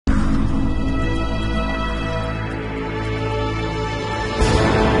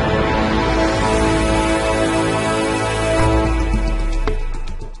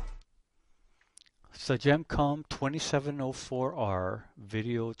Sagemcom 2704R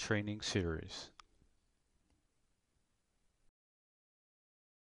video training series.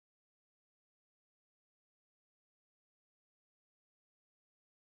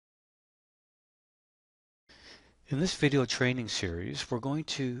 In this video training series, we're going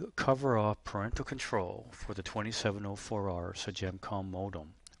to cover off parental control for the 2704R Sagemcom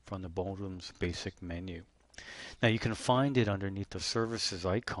modem from the modem's basic menu. Now you can find it underneath the services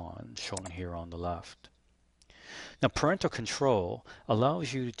icon shown here on the left. Now, parental control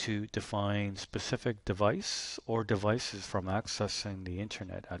allows you to define specific device or devices from accessing the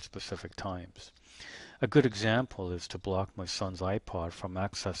internet at specific times. A good example is to block my son's iPod from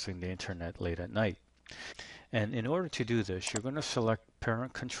accessing the internet late at night. And in order to do this, you're going to select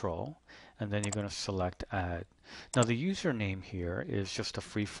Parent Control, and then you're going to select Add. Now, the username here is just a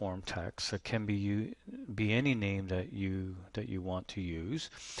free-form text. It can be any name that you want to use,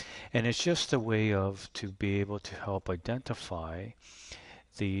 and it's just a way to be able to help identify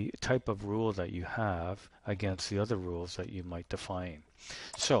the type of rule that you have against the other rules that you might define.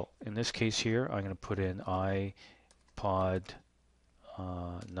 So, in this case here, I'm going to put in iPod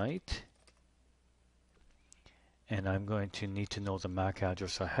night. And I'm going to need to know the MAC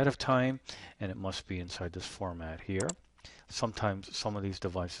address ahead of time, and it must be inside this format here. Sometimes some of these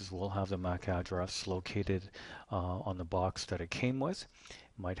devices will have the MAC address located on the box that it came with.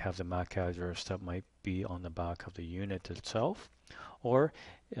 It might have the MAC address that might be on the back of the unit itself, or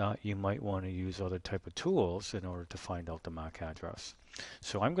you might want to use other type of tools in order to find out the MAC address.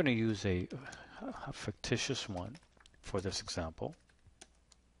 So I'm going to use a fictitious one for this example.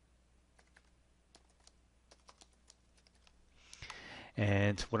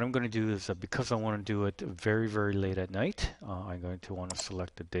 And what I'm going to do is that because I want to do it very, very late at night, I'm going to want to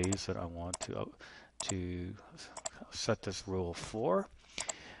select the days that I want to set this rule for.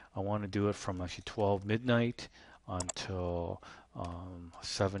 I want to do it from actually 12 midnight until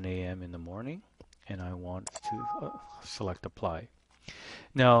 7 a.m. in the morning, and I want to select Apply.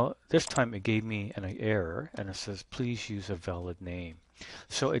 Now, this time it gave me an error, and it says, please use a valid name.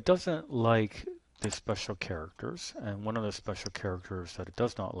 So it doesn't like the special characters, and one of the special characters that it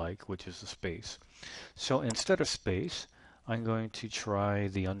does not like, which is the space. So instead of space, I'm going to try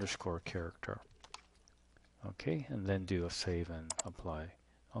the underscore character. Okay, and then do a save and apply.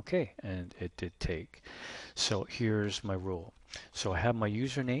 Okay, and it did take. So here's my rule. So I have my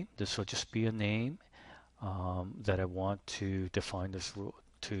username. This will just be a name that I want to define this rule,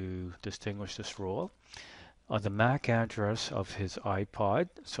 to distinguish this rule. The MAC address of his iPod,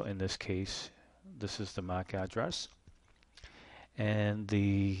 so in this case, this is the MAC address, and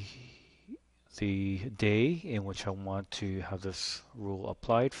the day in which I want to have this rule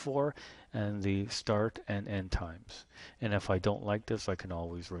applied for, and the start and end times. And if I don't like this, I can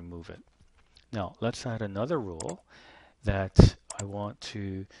always remove it. Now, let's add another rule that I want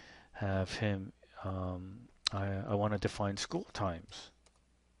to have him, I want to define school times.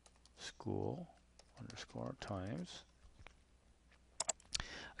 School underscore times.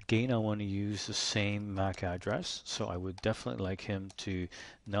 Again, I want to use the same MAC address, so I would definitely like him to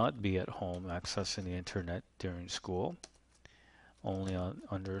not be at home accessing the internet during school, only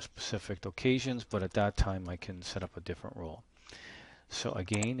under specific occasions, but at that time I can set up a different rule. So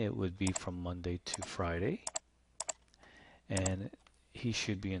again, it would be from Monday to Friday, and he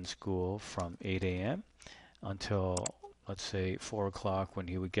should be in school from 8 a.m. until, let's say, 4 o'clock when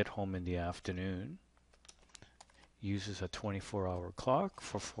he would get home in the afternoon. Uses a 24-hour clock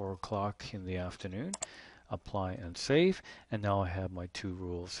for 4 o'clock in the afternoon. Apply and save, and now I have my two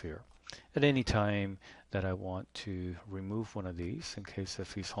rules here. At any time that I want to remove one of these, in case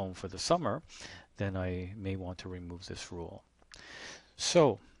if he's home for the summer, then I may want to remove this rule.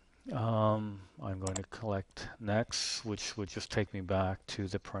 So I'm going to collect next, which would just take me back to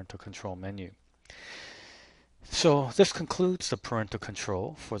the parental control menu. So this concludes the parental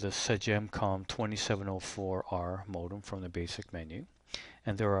control for the Sagemcom 2704R modem from the basic menu.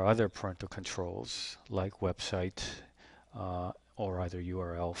 And there are other parental controls like website or either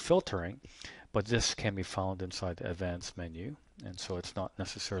URL filtering, but this can be found inside the advanced menu, and so it's not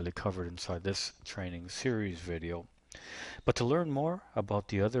necessarily covered inside this training series video. But to learn more about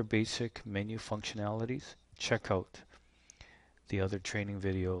the other basic menu functionalities, check out the other training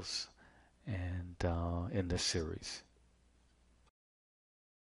videos and in this series.